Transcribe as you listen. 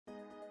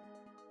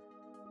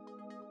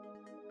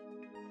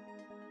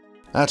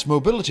At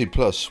Mobility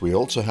Plus, we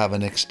also have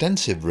an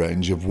extensive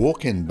range of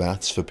walk-in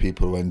baths for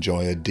people who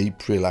enjoy a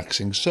deep,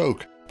 relaxing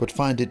soak, but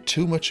find it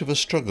too much of a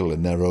struggle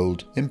in their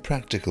old,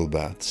 impractical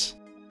baths.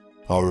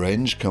 Our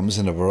range comes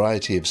in a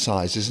variety of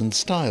sizes and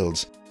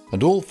styles,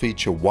 and all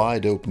feature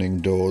wide opening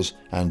doors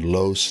and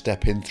low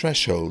step-in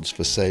thresholds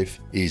for safe,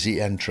 easy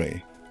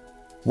entry.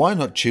 Why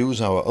not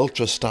choose our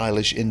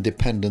ultra-stylish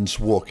Independence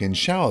walk-in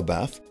shower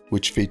bath,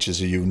 which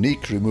features a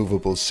unique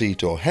removable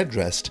seat or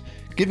headrest,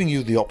 giving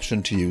you the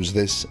option to use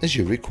this as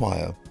you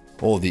require.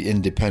 Or the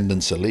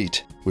Independence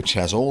Elite, which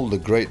has all the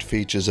great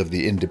features of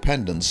the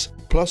Independence,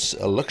 plus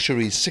a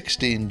luxury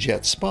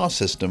 16-jet spa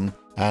system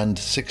and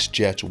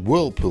 6-jet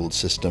whirlpool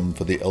system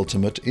for the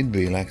ultimate in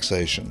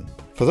relaxation.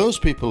 For those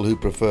people who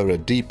prefer a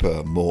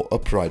deeper, more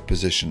upright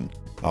position,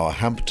 our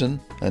Hampton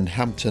and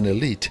Hampton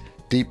Elite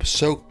deep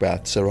soak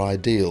baths are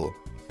ideal.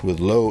 With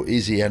low,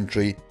 easy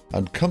entry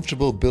and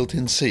comfortable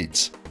built-in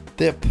seats,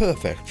 they're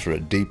perfect for a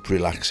deep,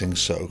 relaxing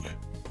soak.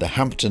 The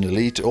Hampton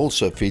Elite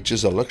also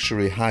features a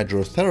luxury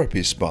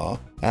hydrotherapy spa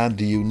and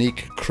the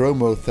unique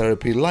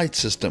chromotherapy light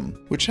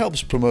system, which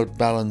helps promote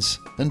balance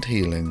and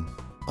healing.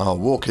 Our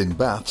walk-in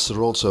baths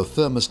are also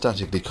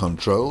thermostatically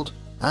controlled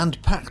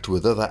and packed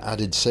with other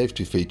added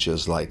safety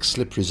features like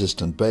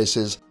slip-resistant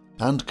bases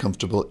and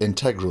comfortable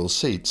integral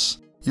seats.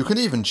 You can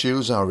even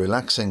choose our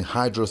relaxing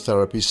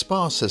hydrotherapy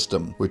spa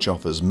system, which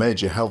offers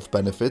major health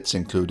benefits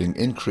including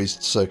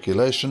increased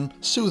circulation,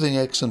 soothing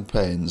aches and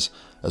pains,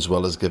 as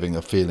well as giving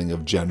a feeling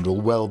of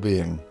general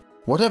well-being.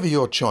 Whatever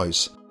your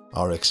choice,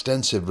 our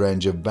extensive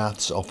range of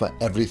baths offer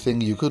everything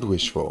you could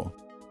wish for.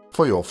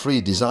 For your free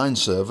design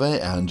survey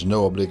and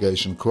no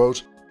obligation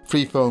quote,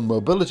 free phone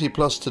Mobility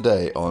Plus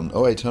today on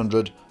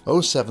 0800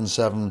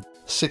 077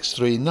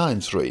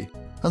 6393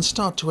 and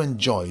start to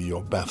enjoy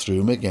your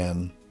bathroom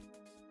again.